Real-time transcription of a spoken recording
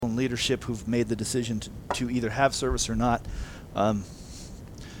and leadership who've made the decision to either have service or not. Um,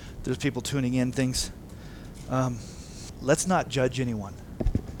 there's people tuning in, things. Let's not judge anyone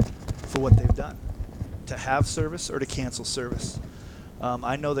for what they've done, to have service or to cancel service.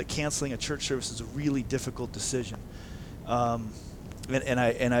 I know that canceling a church service is a really difficult decision. And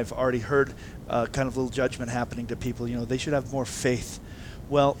I've already heard kind of little judgment happening to people. You know, they should have more faith.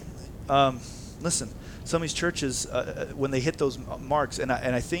 Well, listen, some of these churches, when they hit those marks, and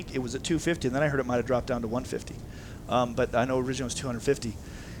I think it was at 250, and then I heard it might have dropped down to 150. But I know originally it was 250.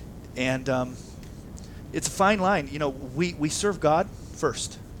 And it's a fine line. You know, we serve God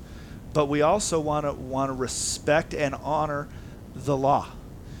first, but we also want to respect and honor the law.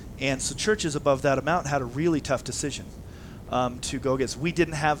 And so churches above that amount had a really tough decision to go against. We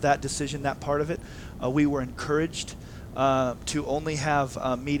didn't have that decision, that part of it. We were encouraged to only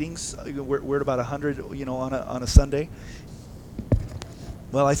have meetings. We're at about 100, you know, on a Sunday.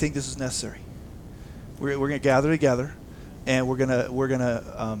 Well, I think this is necessary. We're going to gather together, and we're going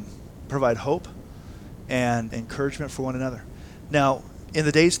to provide hope and encouragement for one another. Now, in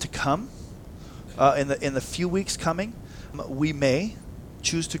the days to come, in the few weeks coming, we may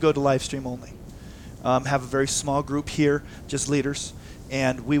choose to go to live stream only. Have a very small group here, just leaders,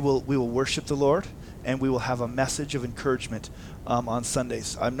 and we will worship the Lord, and we will have a message of encouragement on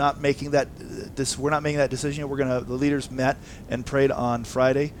Sundays. I'm not making that we're not making that decision. The leaders met and prayed on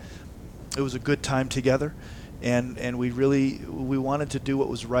Friday. It was a good time together, and we wanted to do what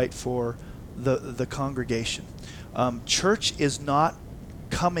was right for the congregation. Church is not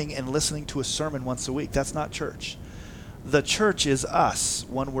coming and listening to a sermon once a week. That's not church. The church is us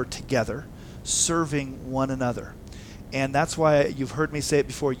when we're together, serving one another. And that's why you've heard me say it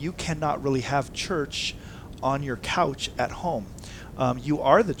before, you cannot really have church on your couch at home. You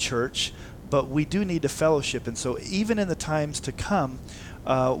are the church, but we do need to fellowship. And so even in the times to come,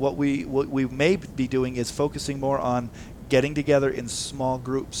 what we may be doing is focusing more on getting together in small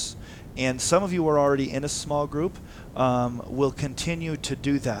groups. And some of you are already in a small group. We'll continue to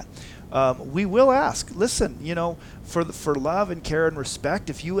do that. We will ask, listen, you know, for love and care and respect,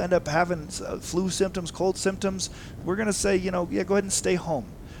 if you end up having flu symptoms, cold symptoms, we're going to say, you know, yeah, go ahead and stay home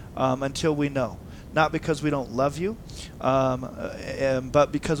until we know. Not because we don't love you,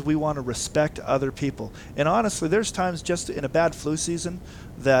 but because we want to respect other people. And honestly, there's times just in a bad flu season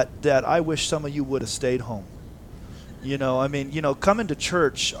that I wish some of you would have stayed home. You know, I mean, you know, coming to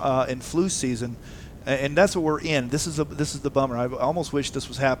church in flu season, and that's what we're in. This is the bummer. I almost wish this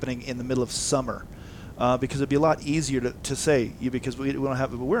was happening in the middle of summer, because it'd be a lot easier to say, because we don't have.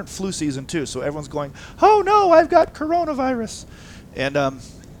 But we're in flu season too, so everyone's going, "Oh no, I've got coronavirus," and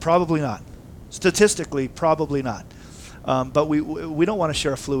probably not. Statistically, probably not. But we don't want to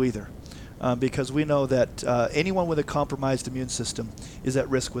share a flu either, because we know that anyone with a compromised immune system is at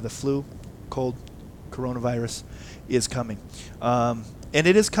risk with a flu, cold, coronavirus is coming, and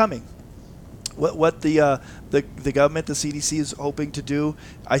it is coming. What the government, the CDC, is hoping to do,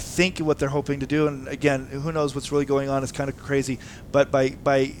 I think what they're hoping to do, and again, who knows what's really going on, it's kind of crazy, but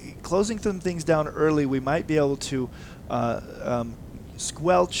by closing some things down early, we might be able to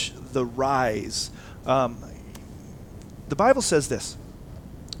squelch the rise. The Bible says this.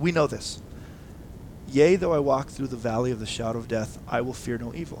 We know this. Yea, though I walk through the valley of the shadow of death, I will fear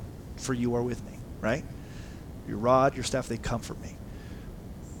no evil, for you are with me, right? Your rod, your staff, they comfort me.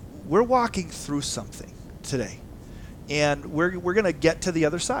 We're walking through something today, and we're going to get to the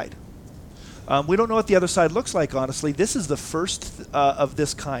other side. We don't know what the other side looks like, honestly. This is the first of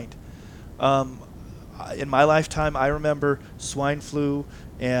this kind. In my lifetime, I remember swine flu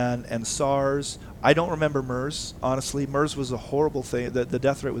and SARS. I don't remember MERS, honestly. MERS was a horrible thing. The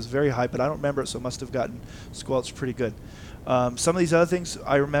death rate was very high, but I don't remember it, so it must have gotten squelched pretty good. Some of these other things,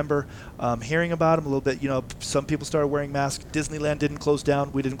 I remember hearing about them a little bit. You know, some people started wearing masks. Disneyland didn't close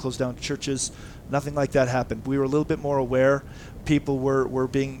down. We didn't close down churches. Nothing like that happened. We were a little bit more aware. People were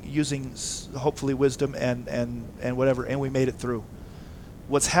using hopefully wisdom and whatever, and we made it through.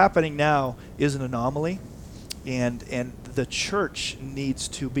 What's happening now is an anomaly, and the church needs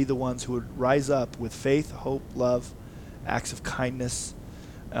to be the ones who would rise up with faith, hope, love, acts of kindness,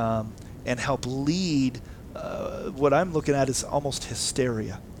 and help lead. What I'm looking at is almost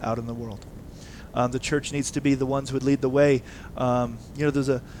hysteria out in the world. The church needs to be the ones who would lead the way. You know, there's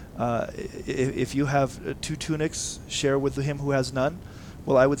if you have 2 tunics, share with him who has none.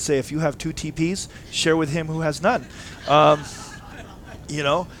 Well, I would say if you have 2 TPs, share with him who has none. You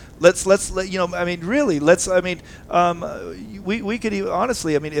know, let's you know, I mean, really, we could even,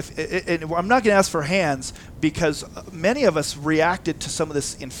 honestly, I mean, and I'm not going to ask for hands, because many of us reacted to some of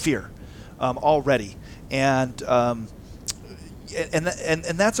this in fear already. And and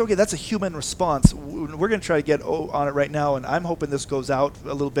that's okay. That's a human response. We're going to try to get on it right now, and I'm hoping this goes out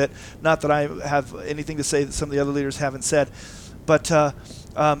a little bit. Not that I have anything to say that some of the other leaders haven't said, but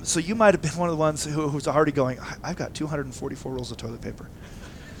so you might have been one of the ones who's already going, I've got 244 rolls of toilet paper.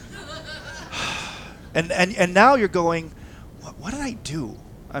 and now you're going, what did I do?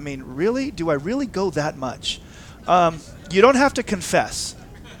 I mean, really? Do I really go that much? You don't have to confess.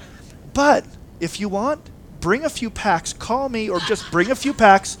 But if you want, bring a few packs, call me, or just bring a few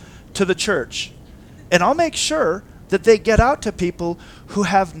packs to the church. And I'll make sure that they get out to people who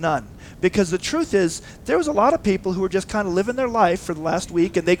have none. Because the truth is, there was a lot of people who were just kind of living their life for the last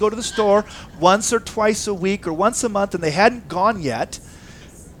week, and they go to the store once or twice a week or once a month, and they hadn't gone yet.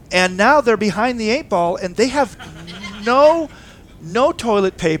 And now they're behind the 8 ball, and they have no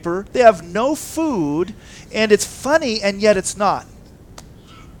toilet paper, they have no food, and it's funny, and yet it's not.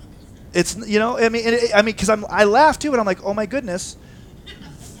 It's, I mean, because I laugh too, and I'm like, oh my goodness,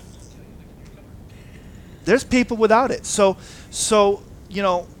 there's people without it. So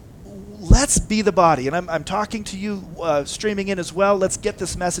let's be the body, and I'm talking to you streaming in as well. Let's get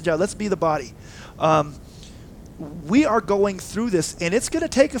this message out. Let's be the body. We are going through this, and it's going to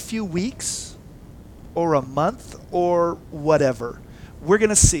take a few weeks or a month or whatever. We're going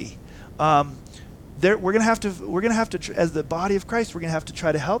to see. We're going to have to, as the body of Christ, we're going to have to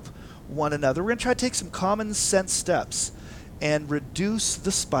try to help one another. We're going to try to take some common sense steps and reduce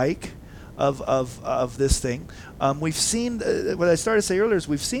the spike of this thing. We've seen, what I started to say earlier is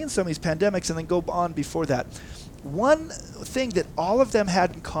we've seen some of these pandemics and then go on before that. One thing that all of them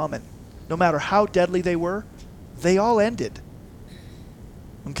had in common, no matter how deadly they were, they all ended.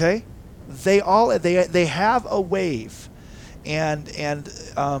 Okay? They have a wave. And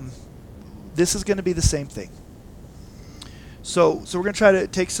this is going to be the same thing. So we're going to try to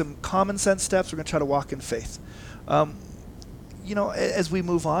take some common sense steps. We're going to try to walk in faith. As we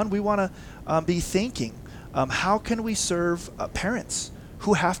move on, we want to be thinking, how can we serve parents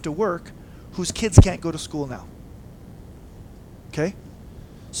who have to work, whose kids can't go to school now? Okay?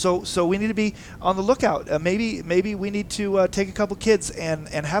 So we need to be on the lookout. Maybe we need to take a couple kids and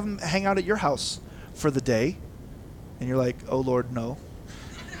have them hang out at your house for the day. And you're like, oh Lord, no.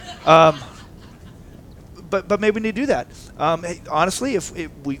 But maybe we need to do that. Hey, honestly, if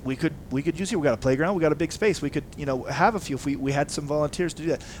we could use it. We got a playground. We got a big space. We could have a few if we had some volunteers to do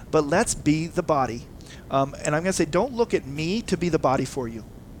that. But let's be the body. And I'm going to say, don't look at me to be the body for you.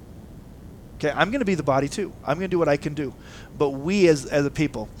 Okay, I'm going to be the body too. I'm going to do what I can do. But we as a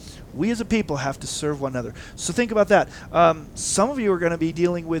people have to serve one another. So think about that. Some of you are going to be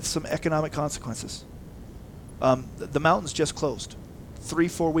dealing with some economic consequences. The mountains just closed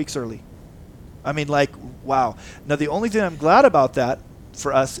 3-4 weeks early. I mean, like, wow. Now, the only thing I'm glad about that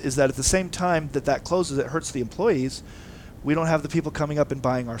for us is that at the same time that closes, it hurts the employees. We don't have the people coming up and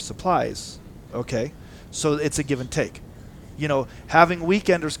buying our supplies. Okay? So it's a give and take. Having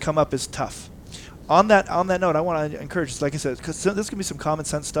weekenders come up is tough. On that note, I want to encourage, like I said, because this can be some common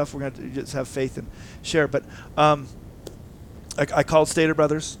sense stuff. We're going to just have faith and share. But I called Stater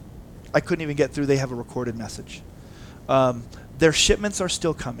Brothers. I couldn't even get through. They have a recorded message. Their shipments are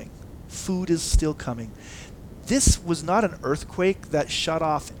still coming. Food is still coming. This was not an earthquake that shut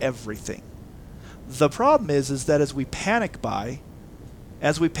off everything. The problem is that as we panic buy,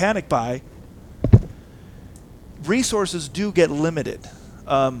 resources do get limited.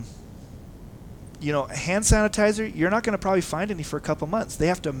 Hand sanitizer, you're not going to probably find any for a couple months. They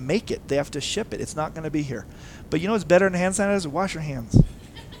have to make it. They have to ship it. It's not going to be here. But you know what's better than hand sanitizer? Wash your hands.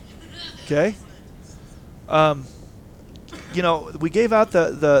 Okay? We gave out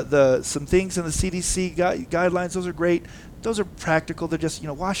the some things in the CDC guidelines. Those are great. Those are practical. They're just,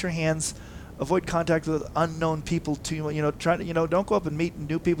 wash your hands, avoid contact with unknown people don't go up and meet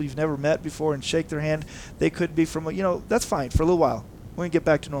new people you've never met before and shake their hand. They could be from, that's fine for a little while. We're going to get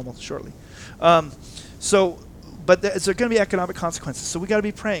back to normal shortly. But there's going to be economic consequences. So we got to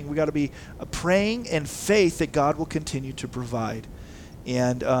be praying. We got to be praying in faith that God will continue to provide.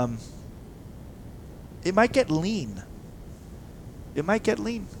 And it might get lean. It might get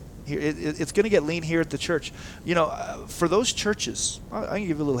lean here. It's going to get lean here at the church. For those churches, I can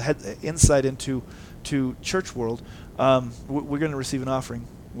give you a little insight into church world. We're going to receive an offering,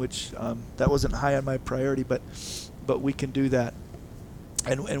 which that wasn't high on my priority, but we can do that,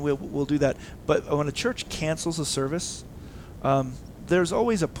 and we'll do that. But when a church cancels a service, there's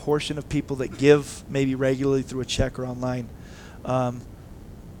always a portion of people that give maybe regularly through a check or online.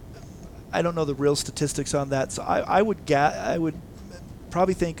 I don't know the real statistics on that, so I would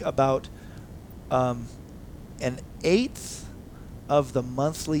probably think about an eighth of the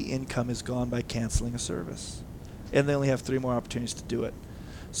monthly income is gone by canceling a service. and they only have 3 more opportunities to do it.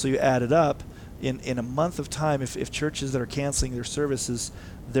 So you add it up, in a month of time, if churches that are canceling their services,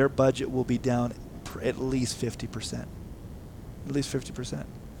 their budget will be down at least 50%. At least 50%.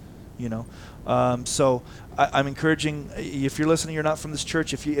 So I'm encouraging, if you're listening, you're not from this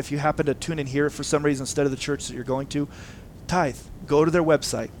church, if you happen to tune in here for some reason instead of the church that you're going to, tithe. Go to their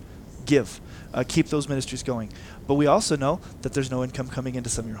website. Give. Keep those ministries going. But we also know that there's no income coming into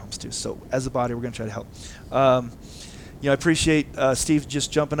some of your homes too. So as a body, we're going to try to help. I appreciate Steve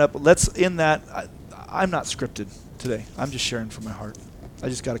just jumping up. Let's end that. I'm not scripted today. I'm just sharing from my heart. I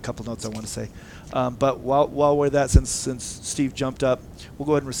just got a couple notes I want to say. But while we're that, since Steve jumped up, we'll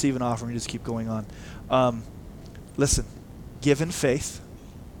go ahead and receive an offering and just keep going on. Listen, give in faith,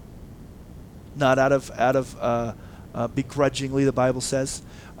 not out of begrudgingly, the Bible says.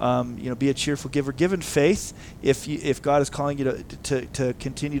 Be a cheerful giver. Give in faith if God is calling you to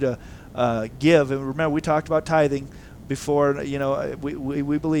continue to give. And remember, we talked about tithing before.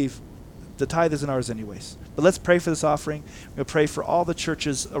 We believe the tithe isn't ours anyways. But let's pray for this offering. We're going to pray for all the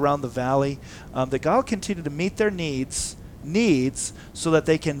churches around the valley, that God will continue to meet their needs so that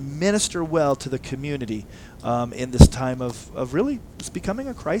they can minister well to the community in this time of really, it's becoming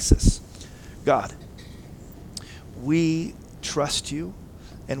a crisis. God, we trust you,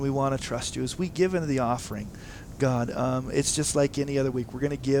 and we want to trust you. As we give into the offering, God, it's just like any other week. We're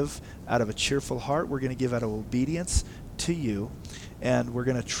going to give out of a cheerful heart. We're going to give out of obedience to you, and we're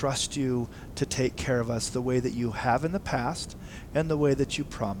going to trust you to take care of us the way that you have in the past and the way that you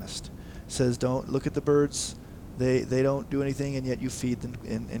promised. It says, don't look at the birds. They don't do anything, and yet you feed them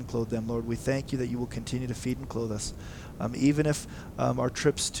and clothe them. Lord, we thank you that you will continue to feed and clothe us. Even if our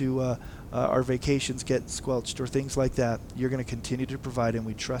trips to our vacations get squelched or things like that, you're going to continue to provide, and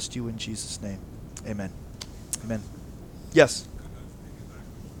we trust you in Jesus' name. Amen. Amen. Yes.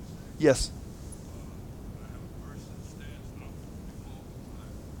 Yes.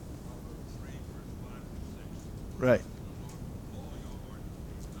 Right.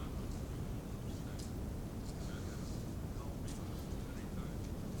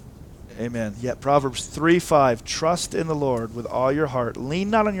 Amen. Yeah, Proverbs 3:5. Trust in the Lord with all your heart. Lean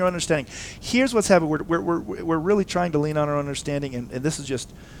not on your understanding. Here's what's happening. We're really trying to lean on our understanding, and this is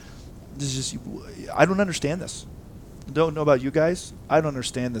just I don't understand this. Don't know about you guys. I don't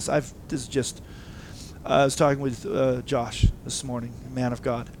understand this. I was talking with Josh this morning, man of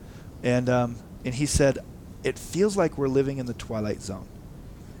God, and he said it feels like we're living in the twilight zone.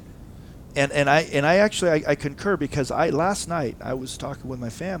 And I actually concur, because last night I was talking with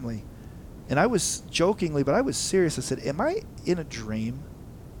my family, and I was jokingly, but I was serious. I said, am I in a dream?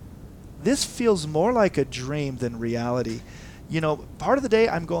 This feels more like a dream than reality. Part of the day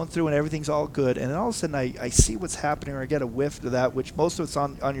I'm going through and everything's all good, and then all of a sudden I see what's happening, or I get a whiff of that, which most of it's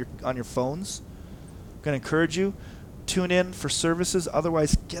on your phones. I'm going to encourage you, tune in for services.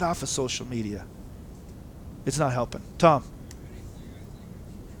 Otherwise, get off of social media. It's not helping. Tom.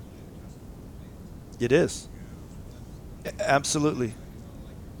 It is. Absolutely.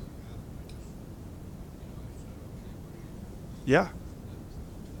 Yeah.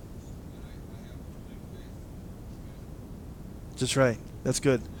 That's right. That's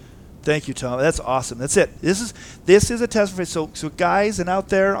good. Thank you, Tom. That's awesome. That's it. This is a test of faith. So guys and out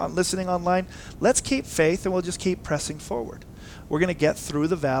there listening online, let's keep faith, and we'll just keep pressing forward. We're going to get through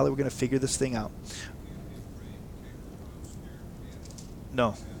the valley. We're going to figure this thing out.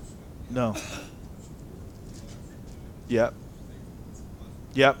 No. Yep.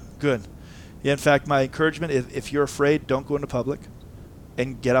 Good. Yeah, in fact, my encouragement, if you're afraid, don't go into public,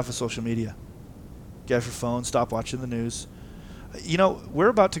 and get off of social media. Get off your phone. Stop watching the news. We're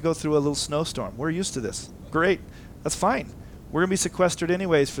about to go through a little snowstorm. We're used to this. Great. That's fine. We're going to be sequestered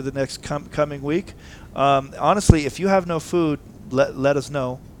anyways for the next coming week. Honestly, if you have no food, let us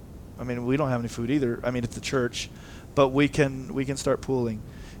know. I mean, we don't have any food either. I mean, at the church, but we can start pooling.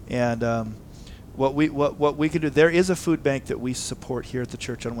 And what we can do, there is a food bank that we support here at the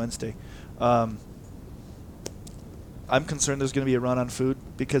church on Wednesday. I'm concerned there's going to be a run on food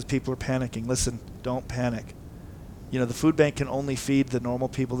because people are panicking. Listen, don't panic. The food bank can only feed the normal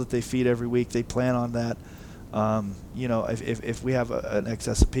people that they feed every week. They plan on that. If we have an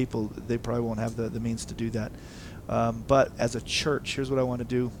excess of people, they probably won't have the means to do that. But as a church, here's what I want to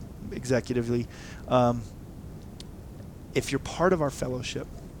do executively. If you're part of our fellowship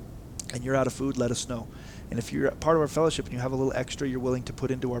and you're out of food, let us know. And if you're part of our fellowship and you have a little extra you're willing to put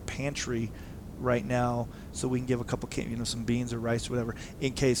into our pantry right now, so we can give a couple, some beans or rice or whatever,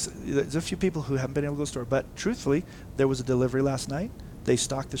 in case there's a few people who haven't been able to go to the store. But truthfully, there was a delivery last night. They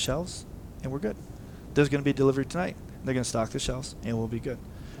stocked the shelves, and we're good. There's going to be a delivery tonight. They're going to stock the shelves, and we'll be good.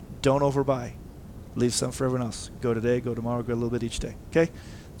 Don't overbuy. Leave some for everyone else. Go today, go tomorrow, go a little bit each day. Okay?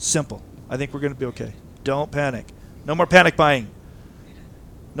 Simple. I think we're going to be okay. Don't panic. No more panic buying.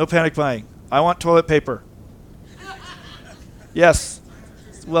 No panic buying. I want toilet paper. Yes.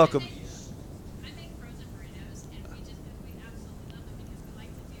 Welcome. I make frozen burritos, and we absolutely love them because we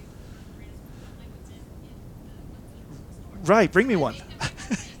like to do burritos like what's in the store. Right. Bring me one. I made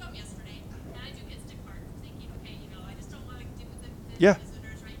them yesterday, and I do Instacart, thinking, okay, I just don't want to do the Yeah.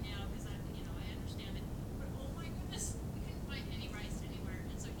 visitors right now because I understand it. But oh my goodness, we couldn't find any rice anywhere,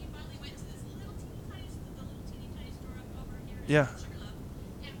 and so he finally went to this little teeny tiny store up over here in Yeah. Sugarloaf,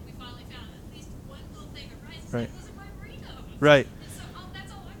 and we finally found at least one little thing of rice. Right. It wasn't my burrito. Right. And so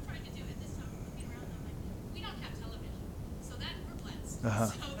that's all I'm trying to do at this time. I'm looking around and I'm like, we don't have television, so that we're blessed. Uh-huh.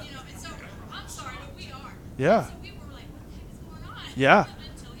 So and so I'm sorry, but we are. Yeah. So we were like, what the heck is going on? Yeah.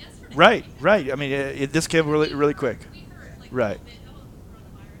 Until yesterday. Right. Right. I mean, this came really, really quick. We heard like Right. a little bit,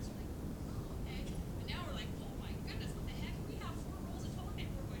 coronavirus. We're like, oh, okay. And now we're like, oh my goodness, what the heck? We have 4 rolls of toilet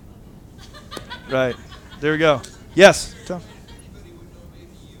paper. We're going, oh. Right. There we go. Yes. Tom. Anybody would know,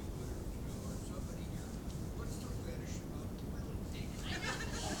 maybe you or somebody here, what's the fetish about toilet paper?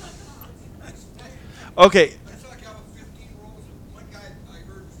 Okay. I saw a guy with 15 rolls, and one guy I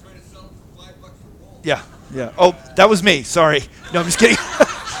heard was trying to sell it for $5 a roll. Yeah. Yeah. Oh, that was me. Sorry. No, I'm just kidding.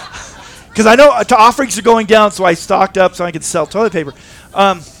 Because I know offerings are going down, so I stocked up so I could sell toilet paper.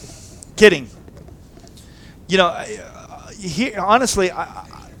 Kidding. Honestly,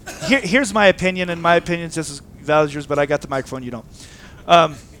 here's my opinion, and my opinion is just as valid as yours, but I got the microphone, you don't.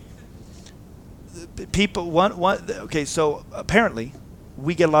 People want. Okay, so apparently,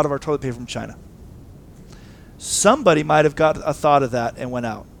 we get a lot of our toilet paper from China. Somebody might have got a thought of that and went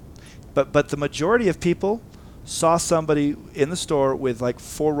out. But the majority of people saw somebody in the store with like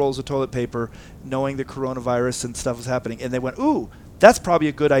 4 rolls of toilet paper, knowing the coronavirus and stuff was happening, and they went, "Ooh, that's probably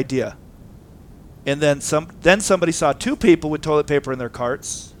a good idea." And then somebody saw 2 people with toilet paper in their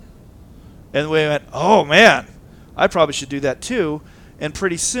carts, and we went, "Oh man, I probably should do that too." And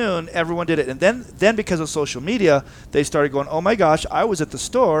pretty soon, everyone did it. And then because of social media, they started going, "Oh my gosh, I was at the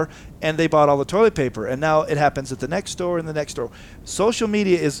store," and they bought all the toilet paper. And now it happens at the next store and the next store. Social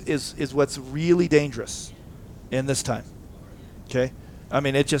media is what's really dangerous in this time. Okay? I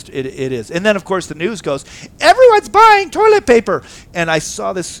mean, it is. And then, of course, the news goes, everyone's buying toilet paper. And I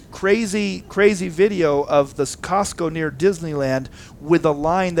saw this crazy, crazy video of this Costco near Disneyland with a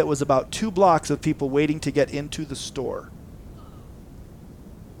line that was about 2 blocks of people waiting to get into the store.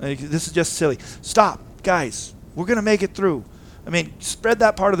 Like, this is just silly. Stop, guys. We're going to make it through. I mean, spread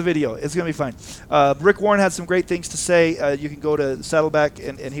that part of the video. It's going to be fine. Rick Warren had some great things to say. You can go to Saddleback,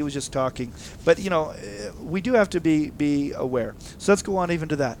 and he was just talking. But, we do have to be aware. So let's go on even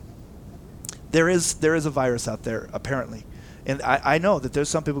to that. There is a virus out there, apparently. And I know that there's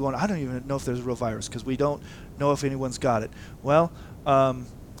some people going, I don't even know if there's a real virus because we don't know if anyone's got it. Well,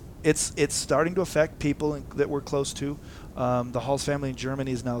 it's starting to affect people that we're close to. The Hall's family in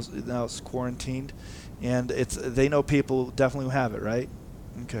Germany is now quarantined, and they know people definitely who have it, right?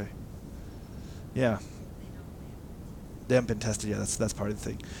 Okay. Yeah. They haven't been tested yet. That's part of the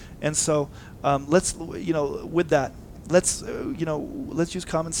thing. And so let's with that, let's use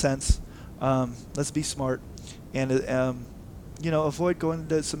common sense. Let's be smart, and avoid going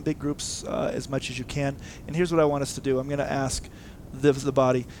to some big groups as much as you can. And here's what I want us to do. I'm going to ask the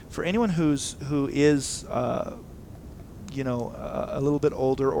body, for anyone who is a little bit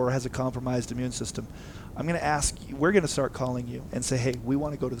older or has a compromised immune system, I'm going to ask, we're going to start calling you and say, hey, we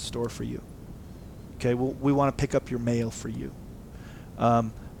want to go to the store for you. Okay, we want to pick up your mail for you.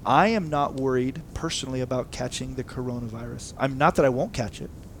 I am not worried personally about catching the coronavirus. I'm not that I won't catch it.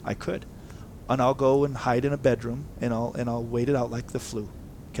 I could. And I'll go and hide in a bedroom and I'll wait it out like the flu.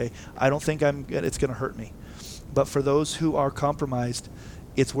 Okay? I don't think it's going to hurt me. But for those who are compromised,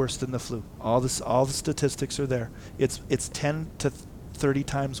 it's worse than the flu. All the statistics are there. It's 10 to 30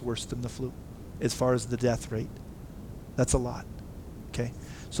 times worse than the flu as far as the death rate. That's a lot. Okay?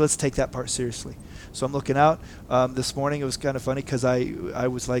 So let's take that part seriously. So I'm looking out. This morning it was kind of funny because I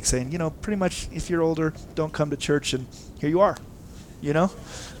was like saying, pretty much if you're older, don't come to church, and here you are.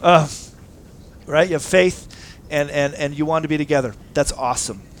 Right? You have faith and you want to be together. That's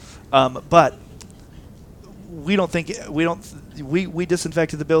awesome. But we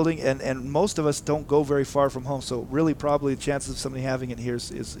disinfected the building, and most of us don't go very far from home. So really, probably the chances of somebody having it here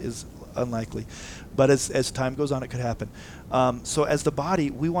is unlikely. But as time goes on, it could happen. So as the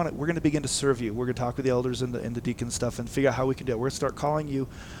body, we're going to begin to serve you. We're going to talk with the elders and the deacon stuff and figure out how we can do it. We're going to start calling you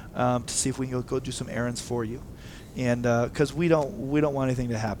to see if we can go do some errands for you. And because we don't want anything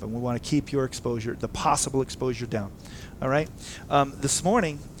to happen. We want to keep your exposure, the possible exposure, down. All right? This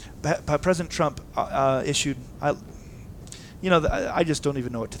morning, President Trump issued, I just don't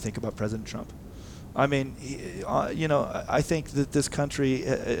even know what to think about President Trump. I mean, I think that this country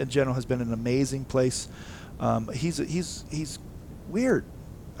in general has been an amazing place. He's weird.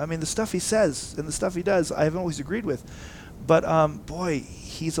 I mean, the stuff he says and the stuff he does, I haven't always agreed with. But boy,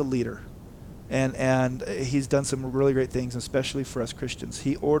 he's a leader, and he's done some really great things, especially for us Christians.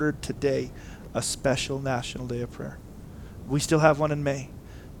 He ordered today a special National Day of Prayer. We still have one in May.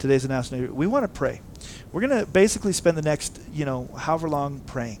 Today's a National Day. We want to pray. We're going to basically spend the next, however long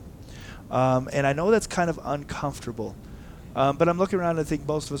praying. And I know that's kind of uncomfortable, but I'm looking around and I think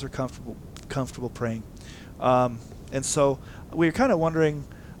most of us are comfortable praying. And so we're kind of wondering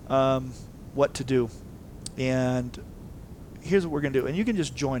what to do. And here's what we're going to do. And you can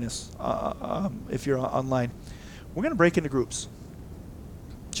just join us if you're online. We're going to break into groups.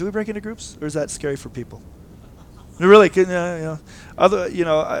 Should we break into groups, or is that scary for people? Really? Yeah.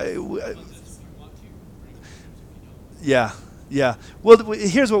 Well,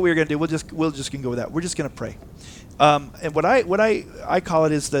 here's what we're going to do. We'll just gonna go with that. We're just going to pray. And what I call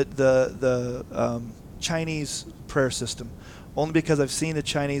it is the Chinese prayer system, only because I've seen the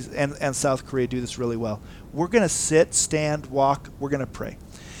Chinese and South Korea do this really well. We're going to sit, stand, walk. We're going to pray.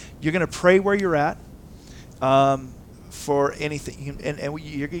 You're going to pray where you're at for anything, you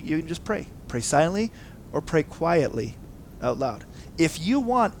can just pray. Pray silently or pray quietly out loud. If you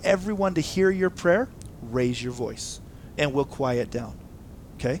want everyone to hear your prayer, raise your voice, and we'll quiet down.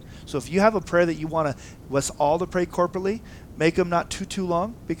 Okay? So if you have a prayer that you want us all to pray corporately, make them not too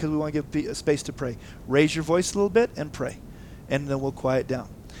long, because we want to give space to pray. Raise your voice a little bit and pray, and then we'll quiet down.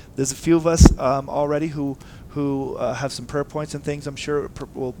 There's a few of us already who have some prayer points and things. I'm sure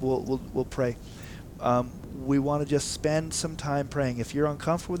we'll pray. We want to just spend some time praying. If you're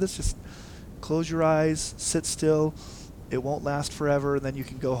uncomfortable with this, just close your eyes, sit still. It won't last forever, and then you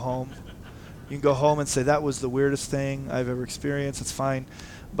can go home. You can go home and say, that was the weirdest thing I've ever experienced. It's fine.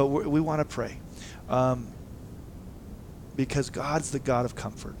 But we want to pray. Because God's the God of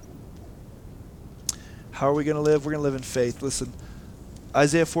comfort. How are we going to live? We're going to live in faith. Listen,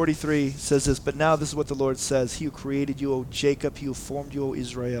 Isaiah 43 says this, but now this is what the Lord says. He who created you, O Jacob, he who formed you, O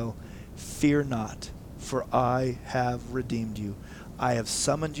Israel, fear not, for I have redeemed you. I have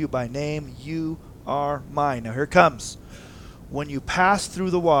summoned you by name. You are mine. Now here it comes. When you pass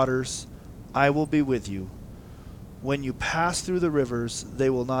through the waters, I will be with you. When you pass through the rivers, they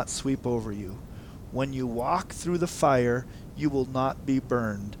will not sweep over you. When you walk through the fire, you will not be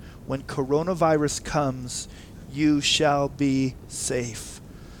burned. When coronavirus comes, you shall be safe.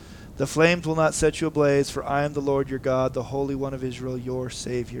 The flames will not set you ablaze, for I am the Lord your God, the Holy One of Israel, your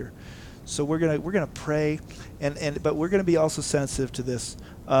Savior. So we're gonna pray, but we're gonna be also sensitive to this.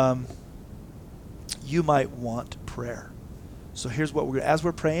 You might want prayer. So here's what as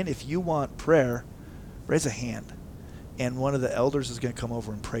we're praying, if you want prayer, raise a hand, and one of the elders is going to come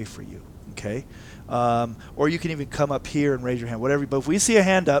over and pray for you. Okay, or you can even come up here and raise your hand, whatever. But if we see a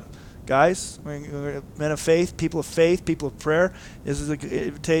hand up, guys, we're men of faith, people of prayer. This is an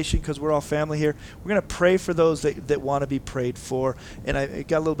invitation because we're all family here. We're going to pray for those that want to be prayed for, and I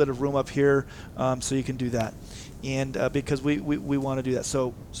got a little bit of room up here, so you can do that, and because we want to do that.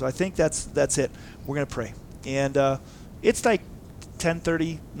 So I think that's it. We're going to pray, and it's like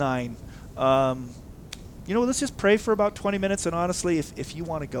 10:39. Let's just pray for about 20 minutes, and honestly, if you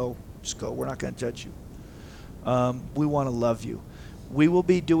want to go, just go. We're not going to judge you. We want to love you. We will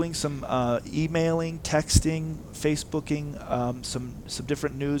be doing some emailing, texting, Facebooking, some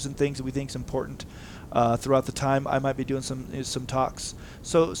different news and things that we think is important throughout the time. I might be doing some talks.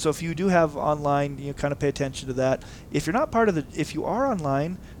 So if you do have online, kind of pay attention to that. If you're not if you are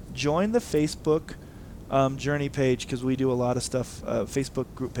online, join the Facebook Journey page, because we do a lot of stuff. Facebook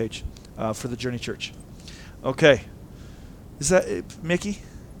group page for the Journey Church. Okay, is that Mickey?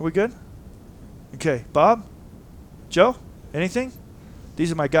 Are we good? Okay, Bob, Joe, anything?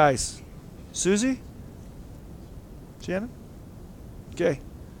 These are my guys. Susie? Shannon? Okay.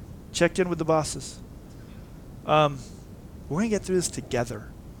 Checked in with the bosses. We're going to get through this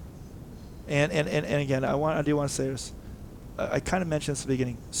together. And again, I do want to say this. I kind of mentioned this at the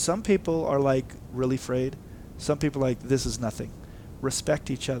beginning. Some people are like really afraid. Some people are like, this is nothing.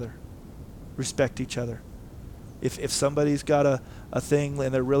 Respect each other. Respect each other. If somebody's got a thing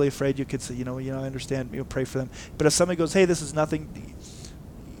and they're really afraid, you could say, I understand, pray for them. But if somebody goes, hey, this is nothing,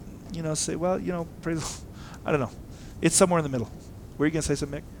 say, well, praise, I don't know. It's somewhere in the middle. Were you going to say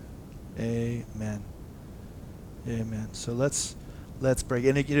something, Mick? Amen. Amen. So let's break.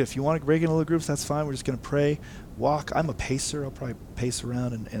 And if you want to break into little groups, that's fine. We're just going to pray, walk. I'm a pacer. I'll probably pace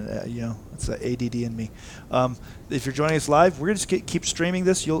around, and it's the ADD in me. If you're joining us live, we're just keep streaming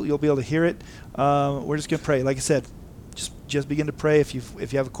this. You'll be able to hear it. We're just going to pray. Like I said, just begin to pray. If you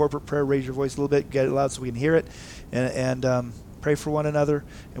have a corporate prayer, raise your voice a little bit, get it loud so we can hear it, and pray for one another.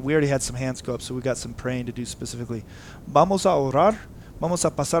 And we already had some hands go up, so we got some praying to do specifically. Vamos a orar. Vamos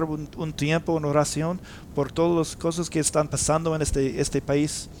a pasar un tiempo en oración por todas las cosas que están pasando en este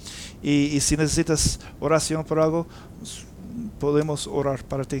país. Y si necesitas oración por algo, podemos orar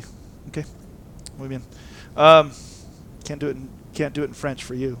para ti. Okay? Muy bien. Can't do it in French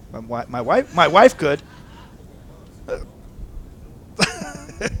for you. My wife could.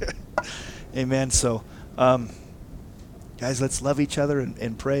 Amen. So, guys, let's love each other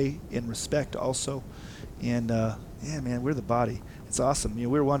and pray in respect also. And yeah, man, we're the body. It's awesome. We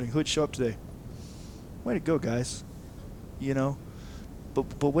were wondering who'd show up today. Way to go, guys.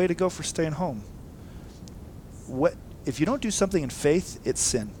 But way to go for staying home. What if you don't do something in faith? It's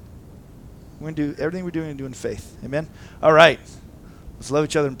sin. We're gonna do everything we're doing in faith. Amen. All right. Let's love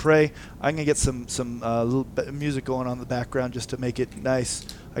each other and pray. I'm gonna get some little music going on in the background just to make it nice.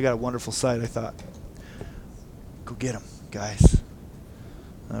 I got a wonderful site. I thought, go get them, guys.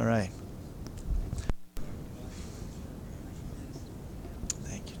 All right.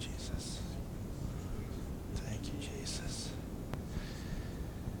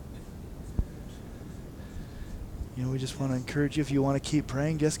 We just want to encourage you. If you want to keep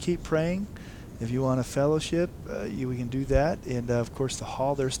praying, just keep praying. If you want a fellowship, we can do that. And of course, the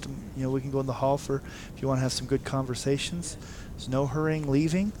hall. We can go in the hall for if you want to have some good conversations. There's no hurrying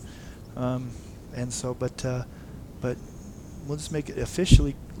leaving, but we'll just make it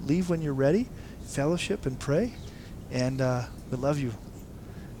officially. Leave when you're ready. Fellowship and pray, and we love you.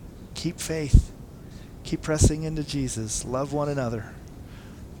 Keep faith. Keep pressing into Jesus. Love one another.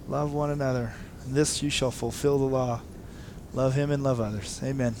 Love one another. And this you shall fulfill the law. Love him and love others.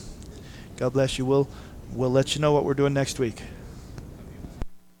 Amen. God bless you. We'll let you know what we're doing next week.